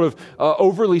are sort of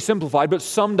overly simplified, but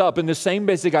summed up in the same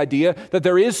basic idea that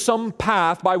there is some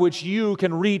path by which you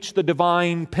can reach the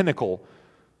divine pinnacle.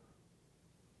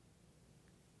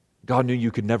 God knew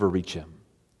you could never reach Him,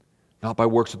 not by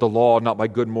works of the law, not by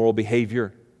good moral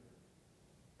behavior.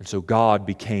 And so God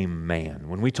became man.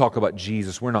 When we talk about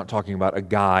Jesus, we're not talking about a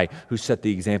guy who set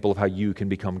the example of how you can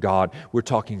become God. We're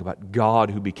talking about God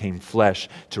who became flesh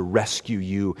to rescue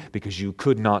you because you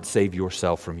could not save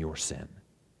yourself from your sin.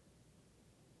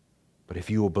 But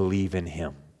if you will believe in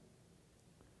Him,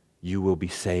 you will be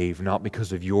saved, not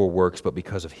because of your works, but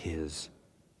because of His.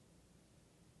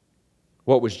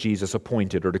 What was Jesus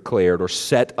appointed or declared or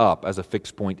set up as a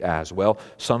fixed point as? Well,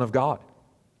 Son of God.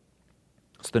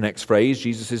 It's the next phrase.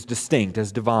 Jesus is distinct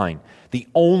as divine, the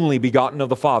only begotten of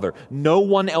the Father. No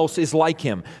one else is like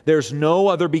Him. There's no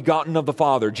other begotten of the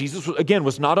Father. Jesus, again,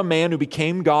 was not a man who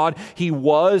became God. He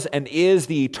was and is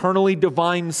the eternally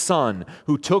divine Son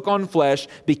who took on flesh,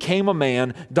 became a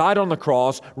man, died on the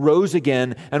cross, rose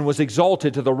again, and was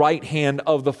exalted to the right hand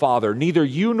of the Father. Neither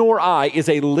you nor I is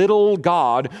a little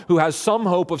God who has some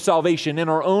hope of salvation in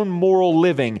our own moral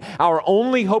living. Our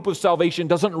only hope of salvation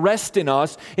doesn't rest in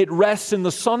us. It rests in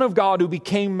the Son of God who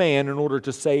became man in order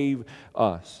to save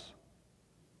us.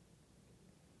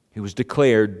 He was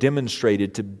declared,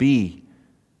 demonstrated to be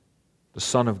the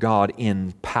Son of God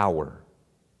in power.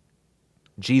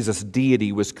 Jesus'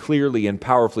 deity was clearly and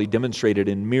powerfully demonstrated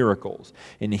in miracles,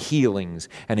 in healings,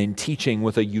 and in teaching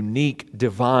with a unique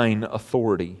divine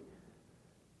authority.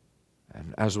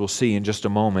 And as we'll see in just a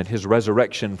moment, His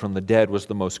resurrection from the dead was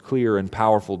the most clear and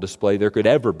powerful display there could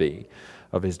ever be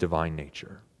of His divine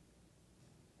nature.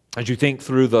 As you think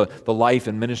through the life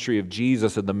and ministry of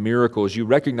Jesus and the miracles, you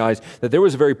recognize that there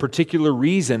was a very particular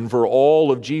reason for all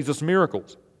of Jesus'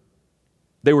 miracles.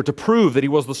 They were to prove that He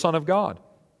was the Son of God.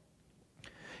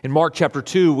 In Mark chapter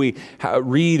 2, we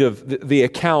read of the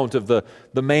account of the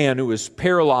man who was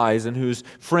paralyzed and whose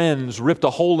friends ripped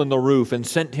a hole in the roof and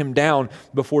sent him down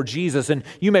before Jesus. And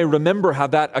you may remember how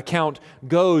that account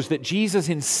goes, that Jesus,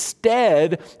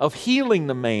 instead of healing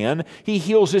the man, He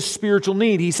heals his spiritual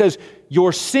need. He says,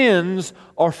 "Your sins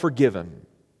are forgiven."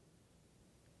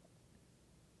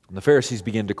 And the Pharisees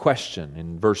begin to question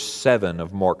in verse 7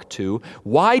 of Mark 2,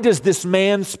 "Why does this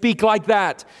man speak like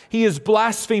that? He is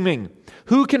blaspheming.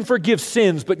 Who can forgive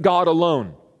sins but God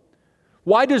alone?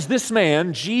 Why does this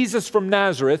man, Jesus from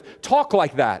Nazareth, talk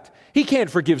like that? He can't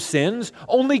forgive sins.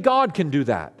 Only God can do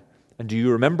that." And do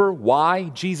you remember why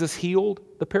Jesus healed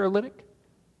the paralytic?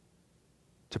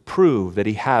 To prove that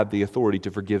He had the authority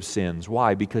to forgive sins.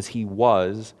 Why? Because He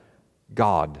was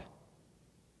God.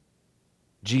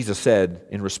 Jesus said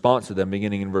in response to them,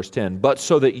 beginning in verse 10, "But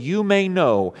so that you may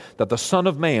know that the Son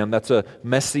of Man," that's a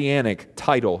messianic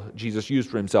title Jesus used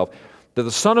for Himself, "that the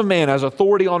Son of Man has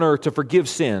authority on earth to forgive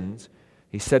sins,"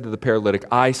 He said to the paralytic,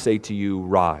 "I say to you,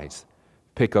 rise,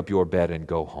 pick up your bed and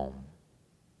go home."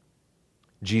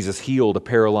 Jesus healed a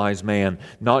paralyzed man,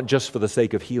 not just for the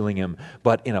sake of healing him,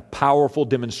 but in a powerful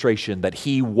demonstration that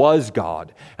He was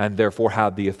God and therefore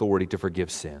had the authority to forgive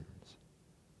sins.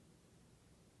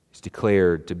 He's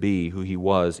declared to be who He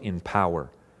was in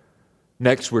power.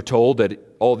 Next, we're told that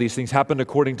all these things happened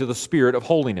according to the Spirit of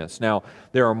holiness. Now,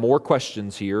 there are more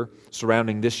questions here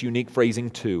surrounding this unique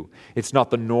phrasing too. It's not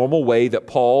the normal way that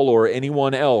Paul or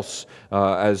anyone else,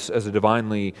 as a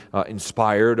divinely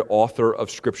inspired author of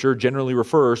Scripture, generally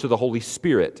refers to the Holy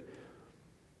Spirit.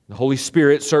 The Holy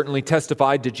Spirit certainly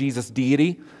testified to Jesus'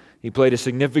 deity. He played a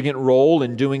significant role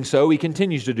in doing so. He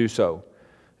continues to do so.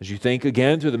 As you think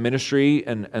again through the ministry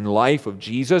and life of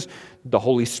Jesus, the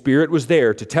Holy Spirit was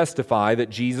there to testify that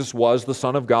Jesus was the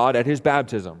Son of God at His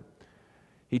baptism.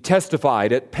 He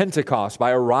testified at Pentecost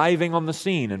by arriving on the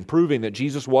scene and proving that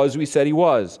Jesus was who He said He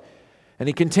was. And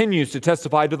He continues to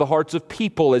testify to the hearts of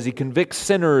people as He convicts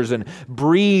sinners and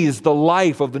breathes the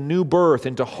life of the new birth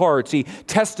into hearts. He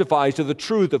testifies to the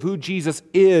truth of who Jesus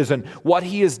is and what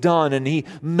He has done. And He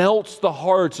melts the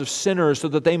hearts of sinners so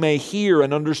that they may hear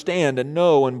and understand and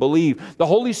know and believe. The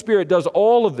Holy Spirit does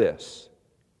all of this.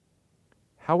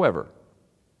 However,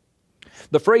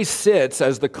 the phrase sits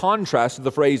as the contrast to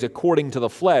the phrase according to the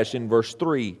flesh in verse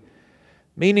 3.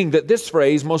 meaning that this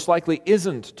phrase most likely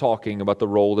isn't talking about the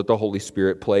role that the Holy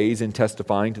Spirit plays in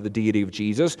testifying to the deity of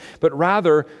Jesus, but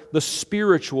rather the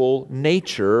spiritual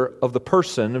nature of the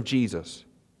person of Jesus.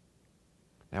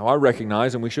 Now, I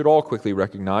recognize, and we should all quickly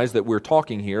recognize, that we're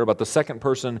talking here about the second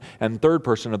person and third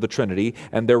person of the Trinity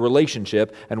and their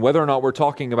relationship, and whether or not we're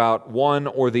talking about one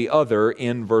or the other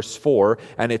in verse 4,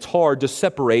 and it's hard to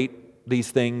separate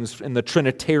these things in the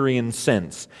Trinitarian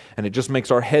sense, and it just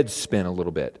makes our heads spin a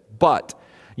little bit. But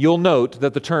you'll note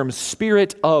that the term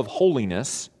Spirit of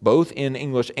holiness, both in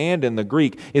English and in the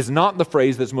Greek, is not the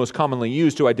phrase that's most commonly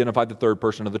used to identify the third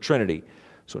person of the Trinity.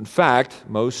 So in fact,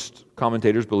 most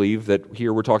commentators believe that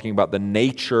here we're talking about the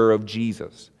nature of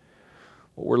Jesus.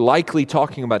 What we're likely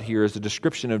talking about here is a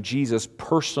description of Jesus'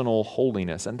 personal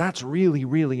holiness, and that's really,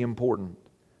 really important.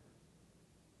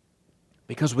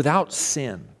 Because without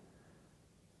sin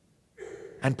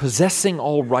and possessing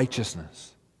all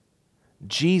righteousness,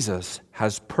 Jesus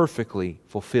has perfectly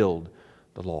fulfilled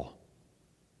the law.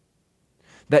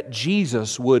 That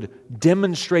Jesus would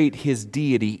demonstrate His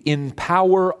deity in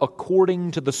power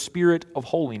according to the Spirit of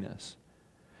holiness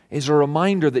is a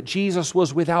reminder that Jesus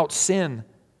was without sin.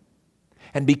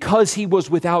 And because He was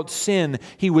without sin,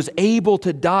 He was able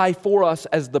to die for us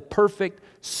as the perfect,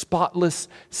 spotless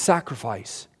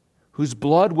sacrifice, whose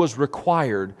blood was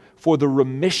required for the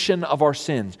remission of our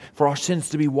sins, for our sins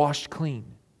to be washed clean.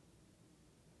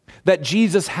 That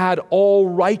Jesus had all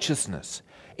righteousness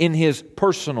in His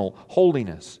personal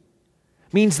holiness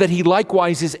means that He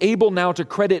likewise is able now to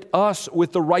credit us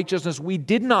with the righteousness we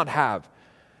did not have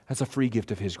as a free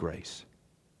gift of His grace.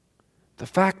 The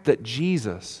fact that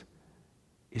Jesus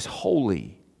is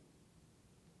holy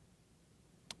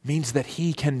means that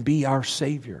He can be our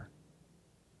Savior,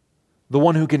 the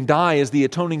one who can die as the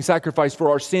atoning sacrifice for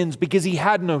our sins because He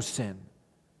had no sin,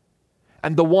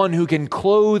 and the one who can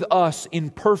clothe us in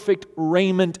perfect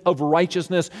raiment of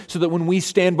righteousness so that when we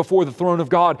stand before the throne of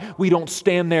God, we don't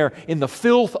stand there in the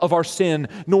filth of our sin,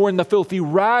 nor in the filthy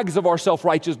rags of our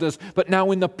self-righteousness, but now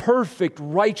in the perfect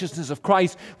righteousness of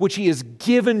Christ, which He has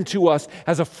given to us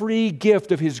as a free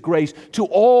gift of His grace to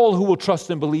all who will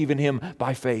trust and believe in Him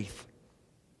by faith.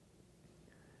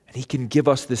 And He can give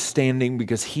us this standing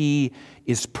because He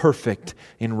is perfect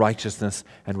in righteousness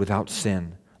and without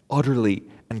sin, utterly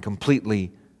and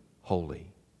completely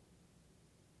holy.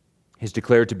 He's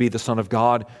declared to be the Son of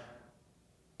God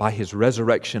by His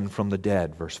resurrection from the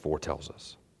dead, verse 4 tells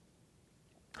us.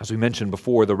 As we mentioned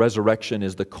before, the resurrection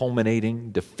is the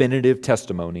culminating, definitive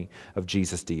testimony of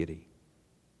Jesus' deity.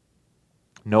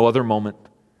 No other moment,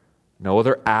 no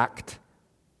other act,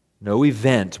 no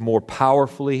event more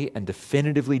powerfully and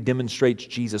definitively demonstrates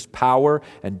Jesus' power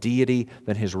and deity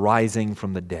than His rising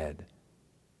from the dead.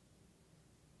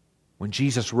 When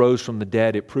Jesus rose from the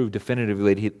dead, it proved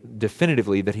definitively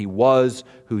that He was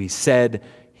who He said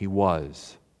He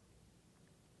was.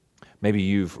 Maybe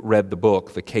you've read the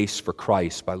book, The Case for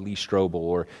Christ by Lee Strobel,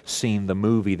 or seen the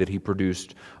movie that he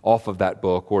produced off of that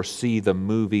book, or see the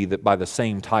movie that by the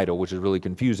same title, which is really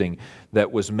confusing,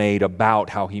 that was made about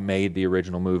how he made the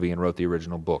original movie and wrote the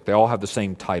original book. They all have the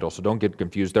same title, so don't get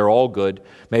confused. They're all good.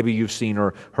 Maybe you've seen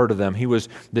or heard of them. He was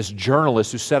this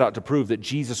journalist who set out to prove that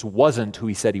Jesus wasn't who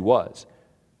He said He was.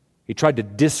 He tried to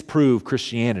disprove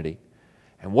Christianity.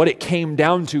 And what it came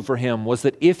down to for him was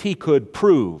that if he could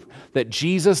prove that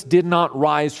Jesus did not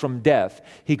rise from death,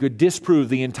 he could disprove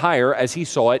the entire, as he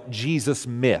saw it, Jesus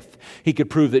myth. He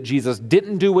could prove that Jesus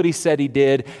didn't do what He said He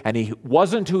did, and He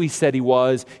wasn't who He said He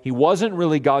was. He wasn't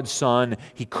really God's Son.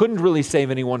 He couldn't really save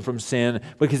anyone from sin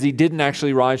because He didn't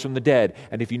actually rise from the dead.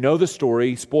 And if you know the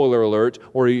story, spoiler alert,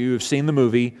 or you've seen the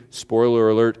movie, spoiler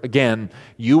alert again,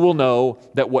 you will know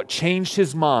that what changed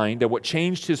his mind and what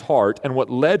changed his heart and what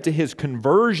led to his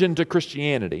conversion to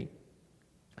Christianity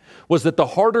was that the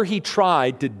harder he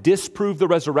tried to disprove the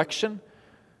resurrection,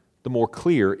 the more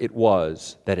clear it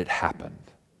was that it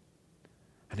happened.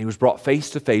 And he was brought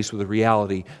face to face with the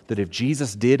reality that if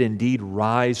Jesus did indeed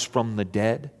rise from the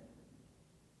dead,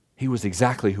 He was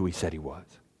exactly who He said He was.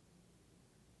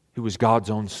 He was God's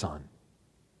own Son.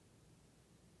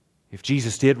 If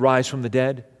Jesus did rise from the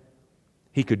dead,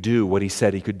 He could do what He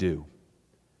said He could do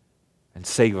and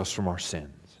save us from our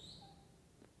sins.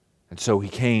 And so He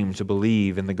came to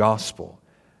believe in the gospel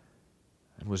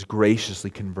and was graciously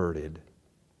converted.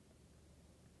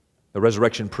 The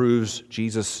resurrection proves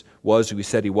Jesus was who He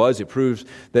said He was. It proves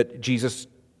that Jesus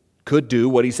could do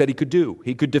what He said He could do.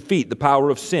 He could defeat the power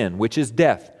of sin, which is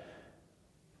death.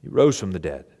 He rose from the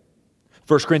dead.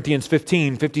 1 Corinthians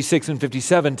 15, 56 and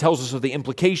 57 tells us of the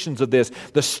implications of this.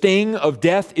 The sting of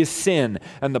death is sin,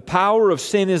 and the power of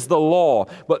sin is the law.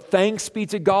 But thanks be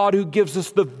to God who gives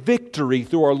us the victory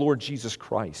through our Lord Jesus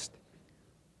Christ.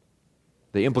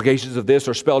 The implications of this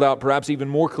are spelled out perhaps even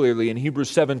more clearly in Hebrews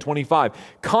 7:25.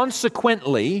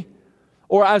 Consequently,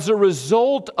 or as a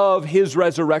result of His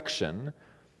resurrection,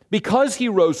 because He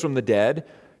rose from the dead,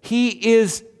 He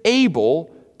is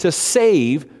able to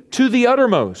save to the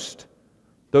uttermost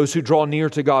those who draw near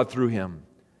to God through Him,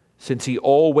 since He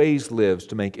always lives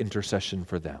to make intercession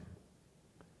for them.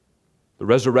 The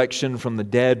resurrection from the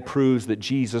dead proves that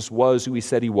Jesus was who He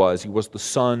said He was. He was the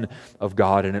Son of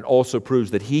God, and it also proves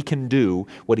that He can do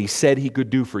what He said He could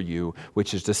do for you,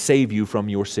 which is to save you from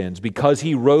your sins. Because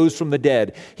He rose from the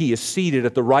dead, He is seated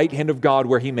at the right hand of God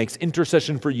where He makes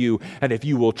intercession for you, and if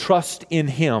you will trust in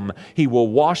Him, He will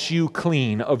wash you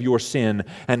clean of your sin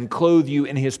and clothe you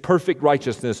in His perfect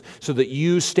righteousness so that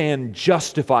you stand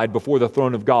justified before the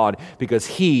throne of God, because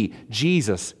He,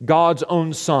 Jesus, God's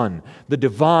own Son, the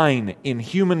divine in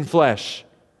human flesh,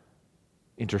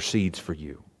 intercedes for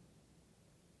you.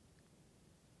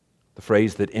 The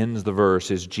phrase that ends the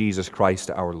verse is Jesus Christ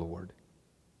our Lord.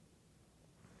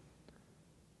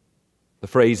 The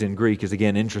phrase in Greek is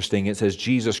again interesting. It says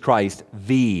Jesus Christ,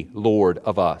 the Lord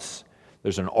of us.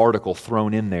 There's an article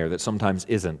thrown in there that sometimes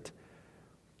isn't.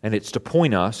 And it's to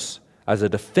point us as a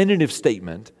definitive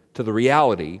statement to the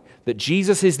reality that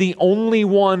Jesus is the only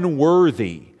one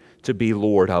worthy to be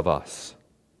Lord of us,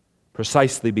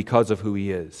 precisely because of who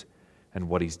He is and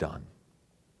what He's done.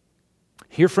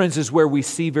 Here, friends, is where we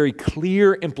see very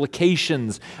clear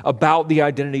implications about the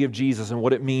identity of Jesus and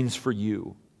what it means for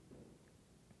you.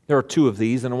 There are two of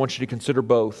these, and I want you to consider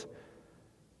both.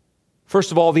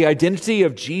 First of all, the identity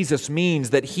of Jesus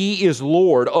means that He is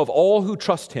Lord of all who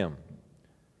trust Him.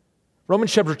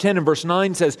 Romans chapter 10 and verse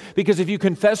 9 says, because if you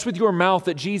confess with your mouth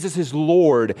that Jesus is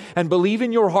Lord and believe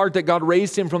in your heart that God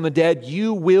raised Him from the dead,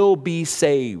 you will be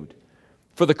saved.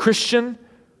 For the Christian,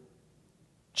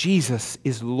 Jesus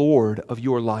is Lord of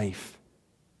your life.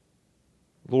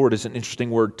 Lord is an interesting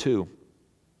word too.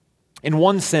 In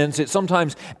one sense, it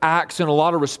sometimes acts in a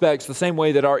lot of respects the same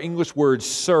way that our English word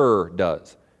sir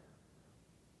does.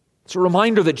 It's a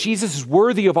reminder that Jesus is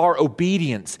worthy of our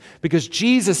obedience because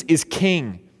Jesus is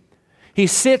King. He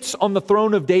sits on the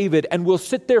throne of David and will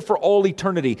sit there for all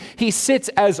eternity. He sits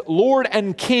as Lord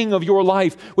and King of your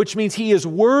life, which means He is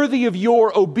worthy of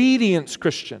your obedience,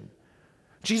 Christian.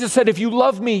 Jesus said, if you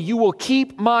love me, you will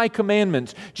keep my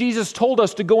commandments. Jesus told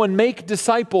us to go and make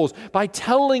disciples by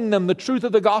telling them the truth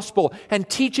of the gospel and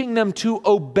teaching them to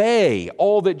obey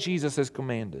all that Jesus has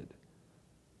commanded.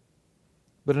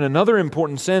 But in another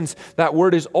important sense, that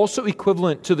word is also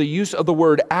equivalent to the use of the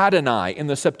word Adonai in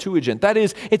the Septuagint. That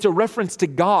is, it's a reference to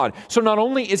God. So not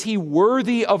only is He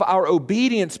worthy of our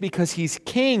obedience because He's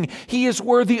King, He is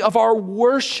worthy of our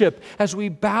worship as we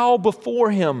bow before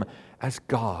Him as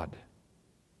God.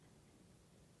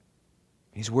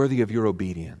 He's worthy of your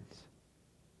obedience,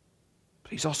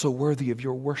 but He's also worthy of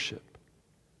your worship.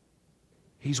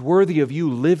 He's worthy of you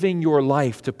living your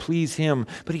life to please Him,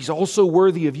 but He's also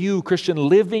worthy of you, Christian,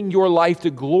 living your life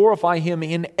to glorify Him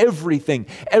in everything,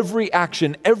 every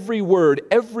action, every word,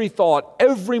 every thought,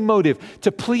 every motive,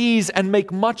 to please and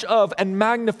make much of and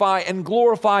magnify and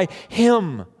glorify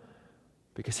Him,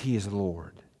 because He is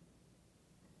Lord.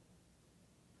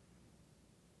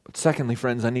 But secondly,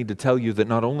 friends, I need to tell you that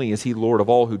not only is He Lord of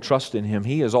all who trust in Him,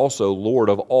 He is also Lord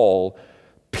of all,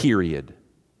 period.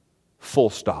 Full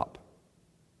stop.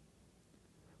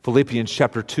 Philippians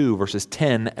chapter 2, verses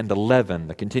 10 and 11,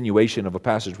 the continuation of a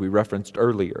passage we referenced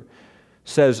earlier,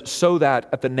 says, so that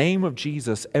at the name of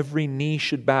Jesus every knee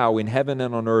should bow in heaven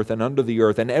and on earth and under the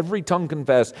earth, and every tongue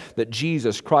confess that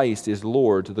Jesus Christ is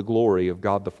Lord, to the glory of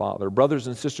God the Father. Brothers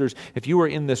and sisters, if you are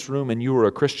in this room and you are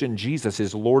a Christian, Jesus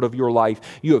is Lord of your life.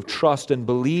 You have trusted and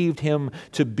believed Him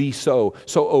to be so.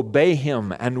 So obey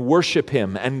Him and worship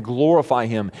Him and glorify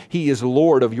Him. He is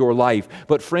Lord of your life.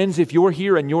 But friends, if you're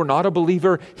here and you're not a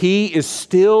believer, He is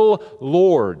still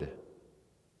Lord.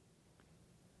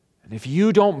 And if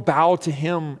you don't bow to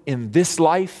Him in this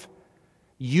life,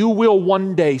 you will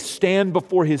one day stand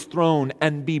before His throne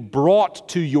and be brought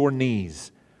to your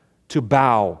knees to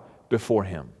bow before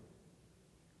Him.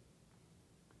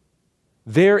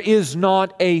 There is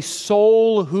not a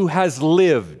soul who has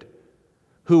lived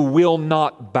who will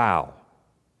not bow.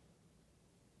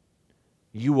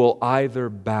 You will either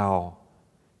bow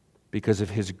because of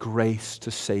His grace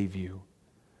to save you,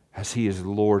 as He is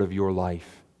Lord of your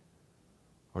life,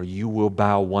 or you will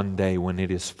bow one day when it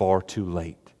is far too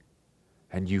late,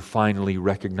 and you finally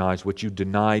recognize what you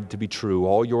denied to be true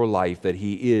all your life, that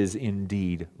He is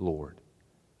indeed Lord.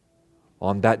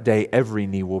 On that day, every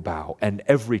knee will bow and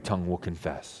every tongue will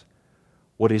confess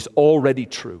what is already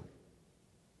true.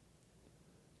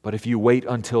 But if you wait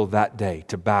until that day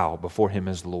to bow before Him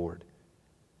as Lord,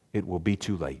 it will be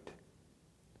too late.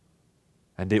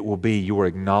 And it will be your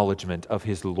acknowledgement of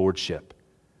His lordship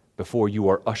before you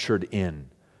are ushered in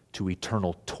to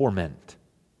eternal torment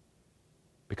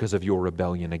because of your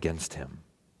rebellion against Him.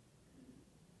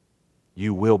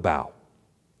 You will bow,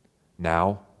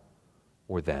 now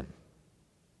or then.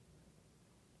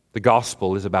 The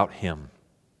gospel is about Him.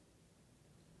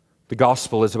 The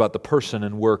gospel is about the person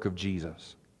and work of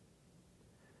Jesus.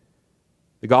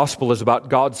 The gospel is about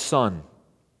God's Son,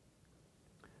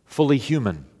 fully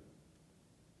human,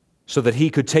 so that He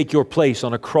could take your place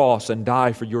on a cross and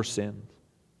die for your sins.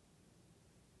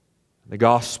 The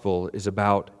gospel is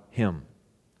about Him,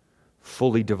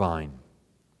 fully divine,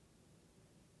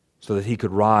 so that He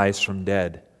could rise from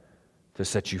dead to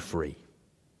set you free.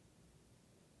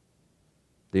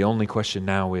 The only question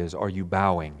now is, are you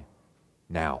bowing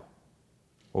now,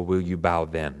 or will you bow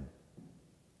then?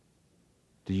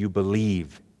 Do you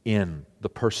believe in the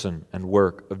person and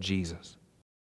work of Jesus?